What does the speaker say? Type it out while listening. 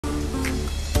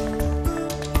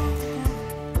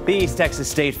The East Texas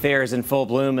State Fair is in full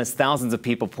bloom as thousands of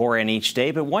people pour in each day,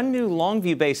 but one new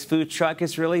Longview-based food truck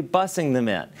is really bussing them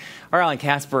in. Our Alan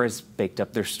Casper has baked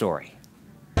up their story.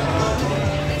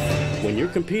 When you're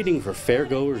competing for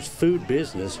fairgoers' food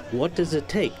business, what does it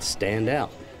take to stand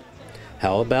out?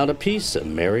 How about a piece of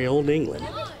merry old England?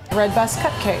 Red Bus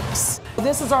Cupcakes.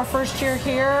 This is our first year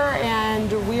here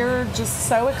and we're just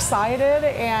so excited,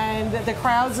 and the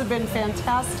crowds have been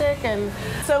fantastic and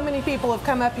so many people have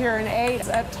come up here and ate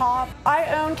up top. I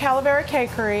own Calavera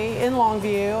Cakery in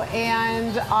Longview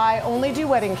and I only do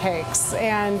wedding cakes,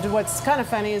 and what's kind of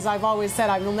funny is I've always said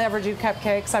I will never do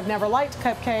cupcakes. I've never liked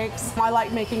cupcakes. I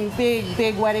like making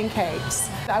big wedding cakes.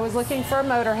 I was looking for a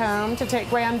motorhome to take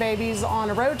grandbabies on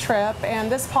a road trip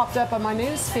and this popped up on my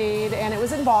news feed and it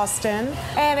was in Boston,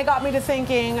 and it got me to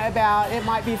thinking about it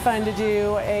might be fun to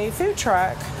do a food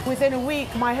truck. Within a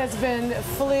week my husband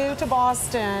flew to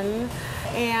Boston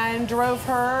and drove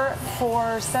her for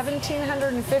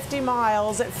 1,750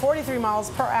 miles at 43 miles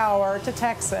per hour to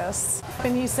Texas.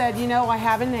 And he said, you know, I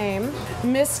have a name,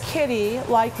 Miss Kitty,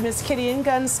 like Miss Kitty in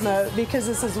Gunsmoke, because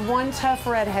this is one tough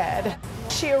redhead.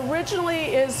 She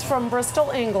originally is from Bristol,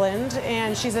 England,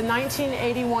 and she's a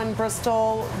 1981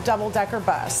 Bristol double-decker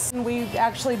bus. We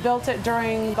actually built it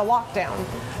during the lockdown.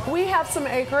 We have some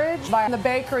acreage by the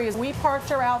bakeries. We parked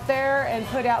her out there and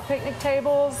put out picnic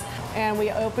tables, and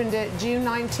we opened it June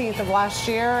 19th of last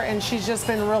year, and she's just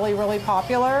been really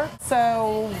popular.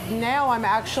 So now I'm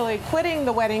actually quitting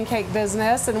the wedding cake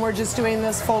business and we're just doing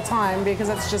this full time because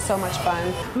it's just so much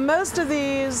fun. Most of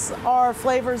these are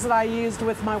flavors that I used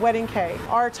with my wedding cake.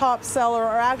 Our top seller,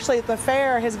 or actually at the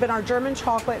fair, has been our German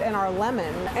chocolate and our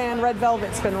lemon, and red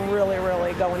velvet's been really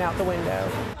going out the window.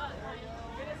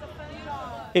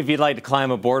 If you'd like to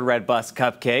climb aboard Red Bus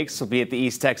Cupcakes, we'll be at the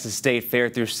East Texas State Fair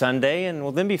through Sunday and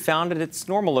will then be found at its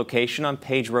normal location on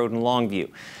Page Road in Longview.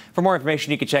 For more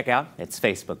information, you can check out its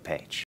Facebook page.